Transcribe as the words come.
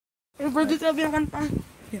Produce of yung kanta.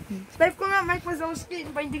 Type ko nga, Mike Wazowski,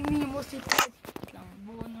 Finding Nemo Secret.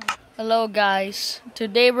 Hello guys,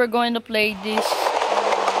 today we're going to play this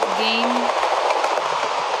game.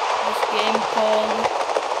 This game called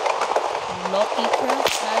Lucky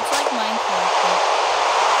Craft. It's like Minecraft.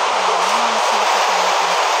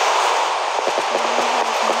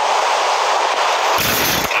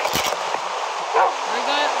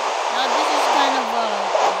 Now this is kind of a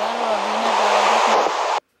battle arena that I just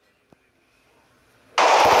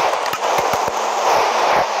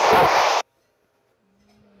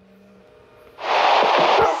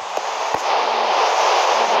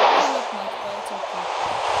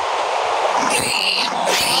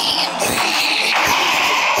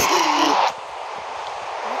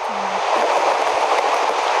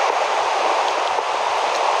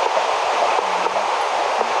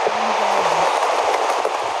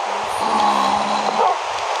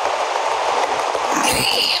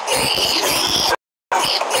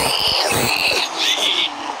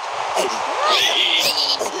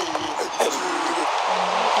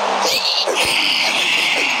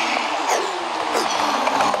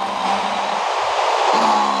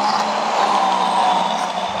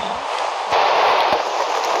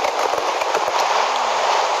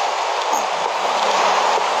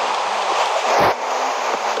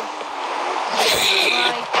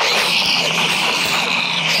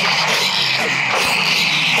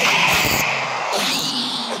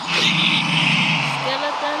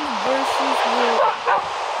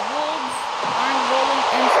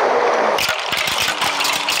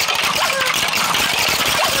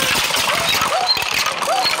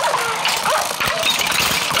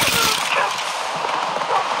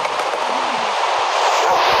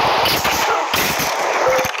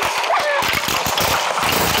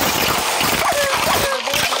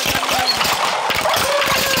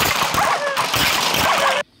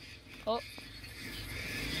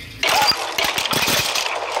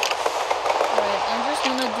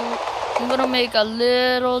make a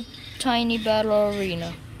little tiny battle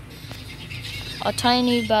arena. A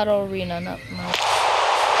tiny battle arena, not much.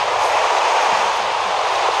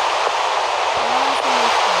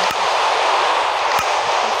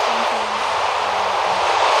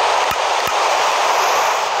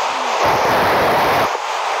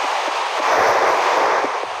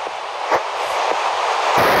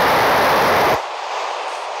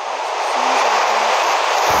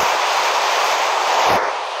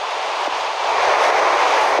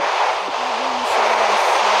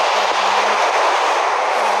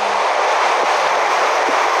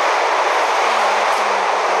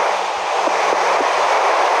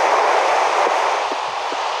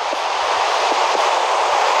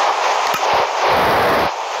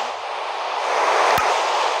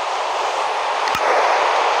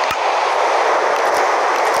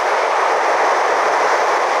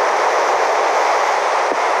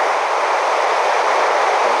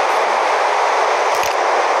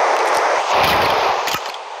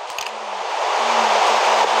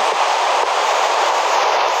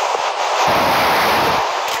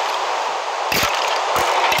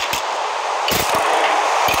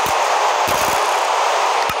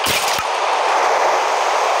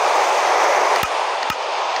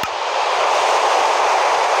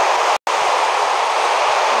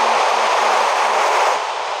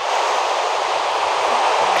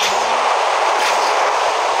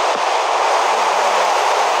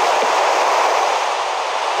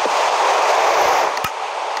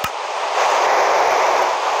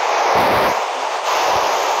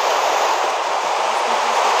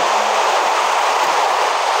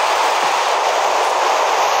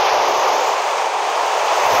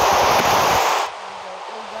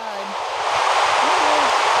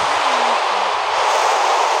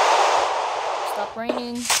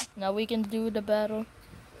 Raining. Now we can do the battle.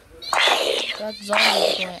 That zombie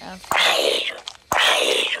is going after.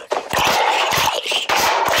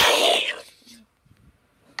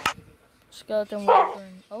 Skeleton will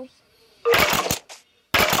burn. Oh.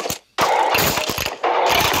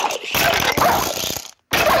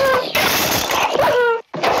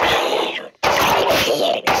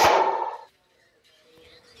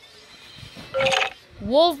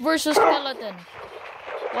 Wolf versus skeleton.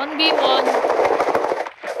 1v1.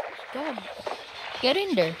 God, get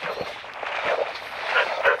in there.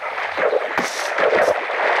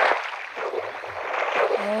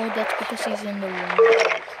 Oh, that's because he's in the room.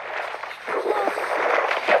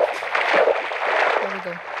 There we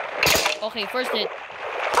go. Okay, first hit.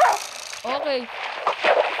 Okay.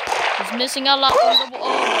 He's missing a lot on the wall.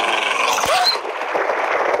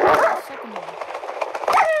 Oh. Second one.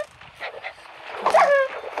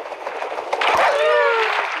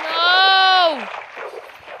 No!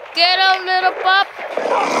 him, little pup.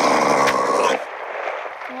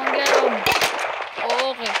 Come on, get him.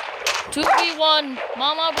 Oh, okay. 2v1.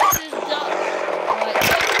 Mama versus dog. Alright,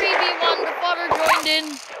 3v1. The father joined in.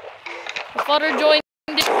 The father joined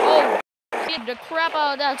in. Oh, beat the crap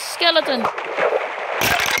out of that skeleton.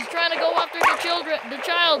 He's trying to go after the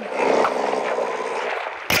child.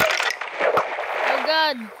 Oh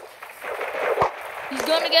God. He's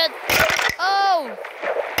gonna get. Oh!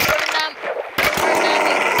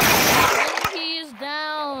 He is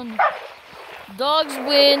down. Dogs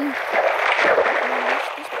win.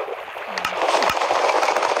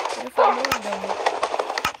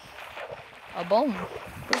 A bone.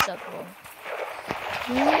 Where's that bone?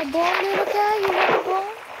 You want a bone, little guy? You want a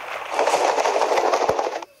bone?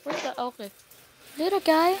 Where's that? Okay. Little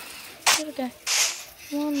guy. Little guy.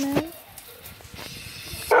 Come on, man.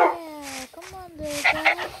 Yeah, come on, little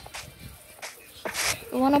guy.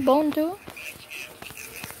 You want a bone too?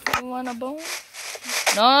 You want a bone?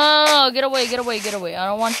 No, get away, get away, get away. I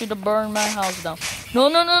don't want you to burn my house down. No,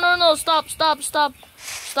 no, no, no, no. Stop, stop, stop.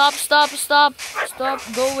 Stop, stop, stop. Stop.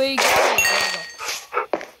 Go away, go away. There we go.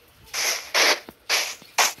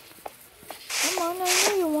 Come on, I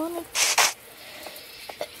know you want it.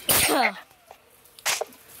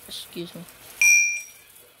 Excuse me.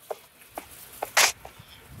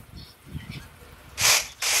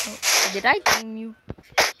 Oh, did I tame you?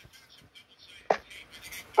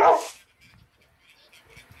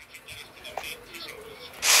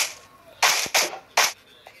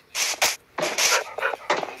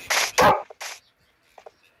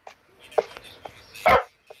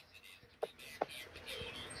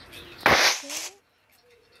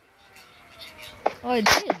 Oh, I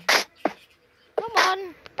did. Come on.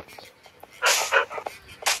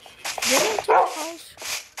 Get into the house.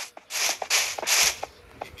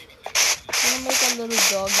 I'm gonna make a little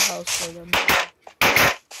dog house for them.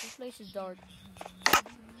 This place is dark.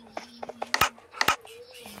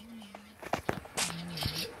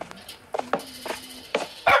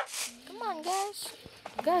 Come on, guys.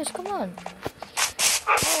 Guys, come on.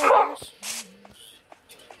 Oh, guys.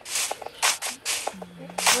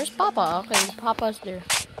 Where's Papa? Okay, Papa's there.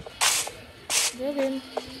 Get in.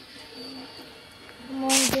 Come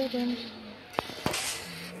on, get in.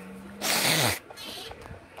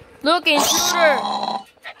 Look, intruder!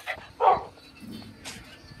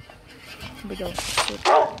 Here we go. Sit.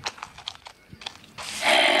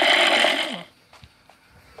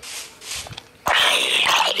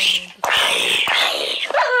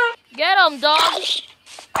 Get him, dog! Oh,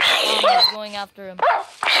 he's going after him. Oh,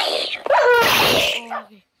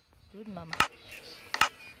 okay. Good mama.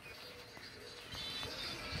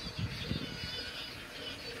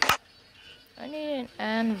 I need an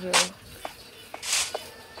anvil.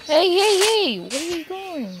 Hey, hey, hey! Where are you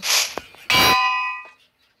going?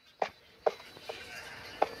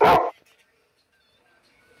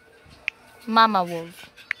 Mama wolf.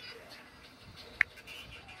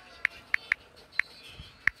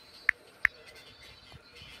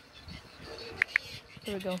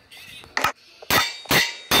 Here we go.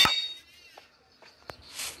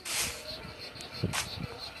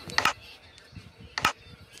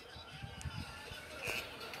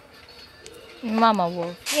 Mama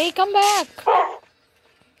wolf. Hey, come back!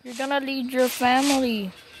 You're gonna lead your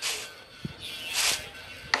family.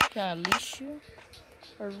 Can I leash you?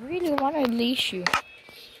 I really want to leash you.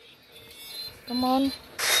 Come on.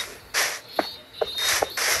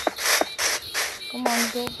 Come on,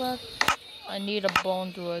 go back. I need a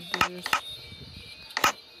bone to do this.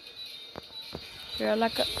 Here,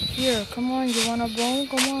 here, come on, you want a bone?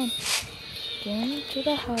 Come on. Get into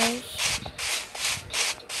the house.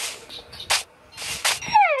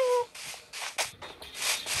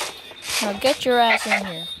 Now get your ass in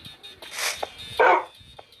here.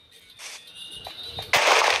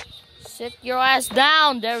 Sit your ass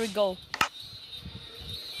down. There we go.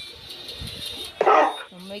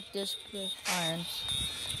 I'll make this with iron.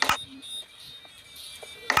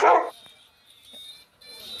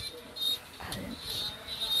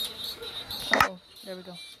 Oh, there we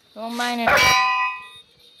go. Don't mind it.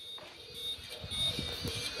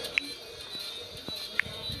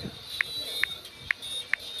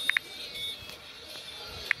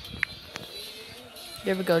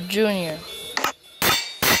 There we go, Junior.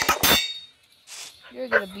 You're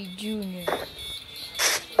gonna be Junior.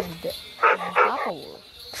 And Papa Wolf.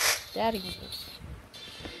 Daddy Wolf.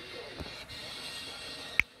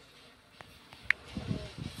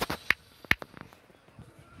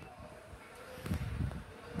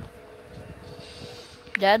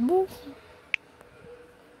 Dad Wolf?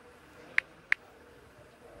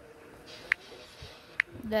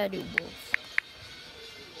 Daddy Wolf.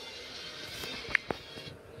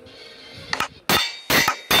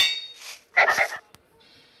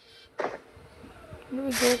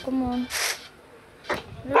 go, come on.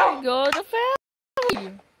 There we go, the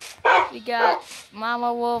family. We got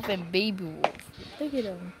Mama Wolf and Baby Wolf. Look at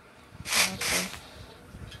them. Okay.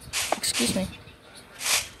 Excuse me.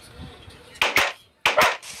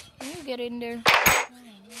 Can you get in there?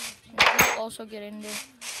 You also get in there.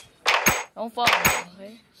 Don't follow me,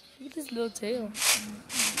 okay? Look at this little tail.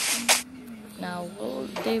 Now, will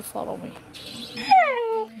they follow me?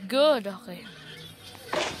 Good, okay.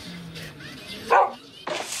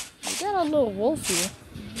 We got a little wolf here.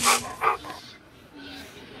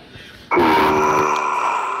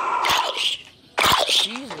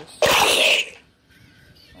 Jesus. Okay.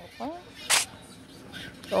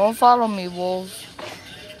 Don't follow me, wolves.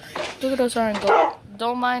 Look at this iron golem.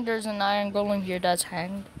 Don't mind there's an iron golem here that's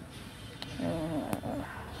hanged.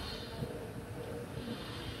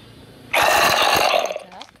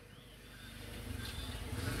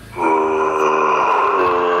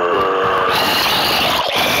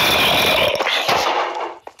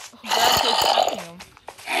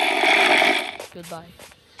 Goodbye.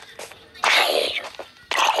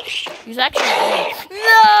 He's actually dead.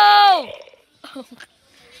 No!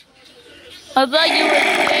 I thought you were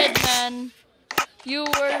dead, man. You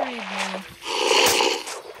worried me.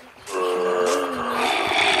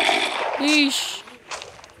 Yeesh.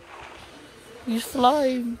 He's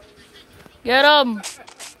flying. Get him.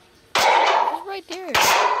 He's right there.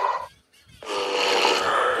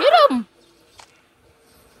 Get him.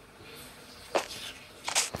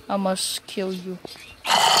 I must kill you.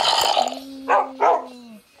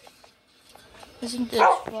 Isn't this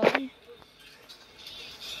fun?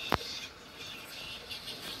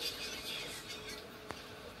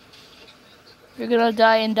 You're gonna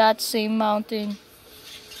die in that same mountain.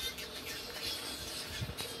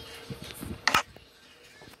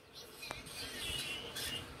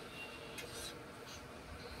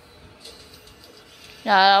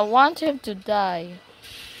 Yeah, I want him to die.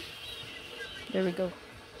 There we go.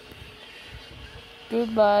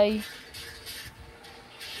 Goodbye.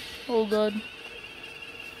 Oh god.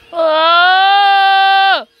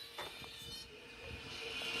 Ah!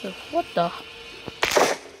 What the?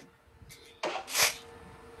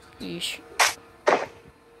 Yeesh.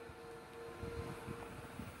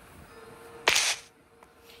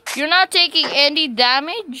 You're not taking any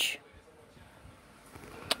damage?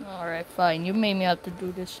 Alright, fine. You made me have to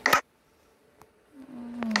do this.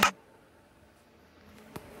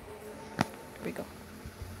 Here we go.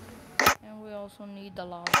 And we also need the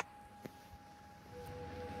lava.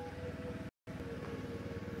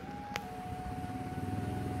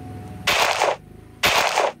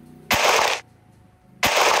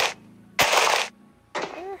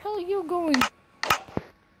 Where the hell are you going?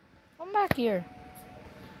 Come back here.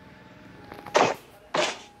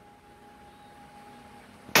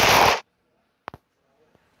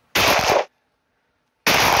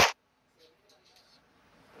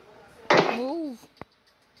 Move.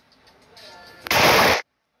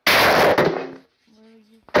 Where are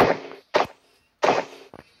you going?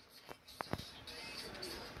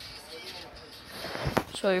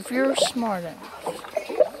 So if you're smart enough,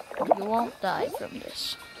 you won't die from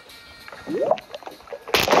this.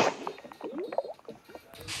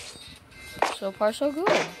 So far, so good.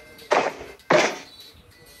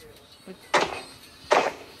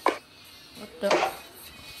 What the?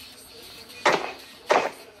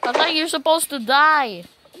 I thought you're supposed to die.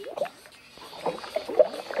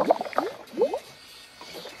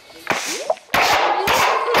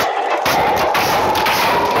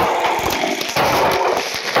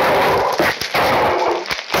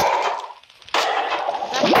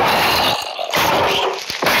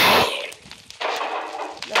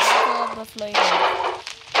 The flame.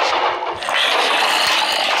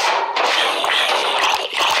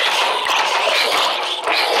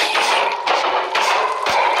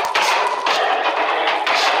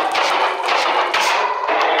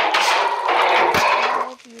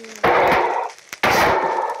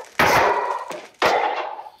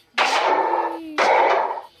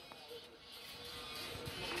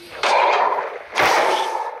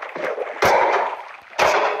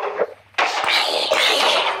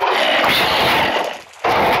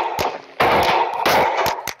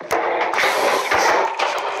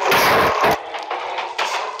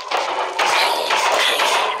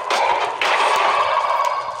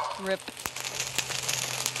 Rip.